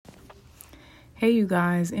Hey, you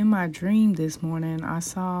guys, in my dream this morning, I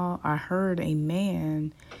heard a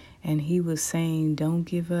man and he was saying, "Don't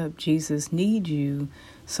give up. Jesus needs you."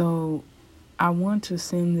 So I want to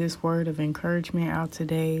send this word of encouragement out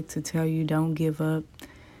today to tell you don't give up.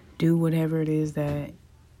 Do whatever it is that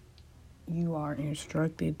you are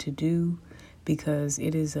instructed to do, because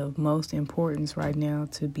it is of most importance right now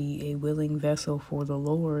to be a willing vessel for the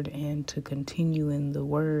Lord and to continue in the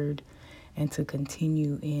word and to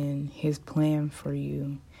continue in his plan for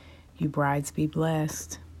you. You brides be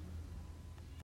blessed.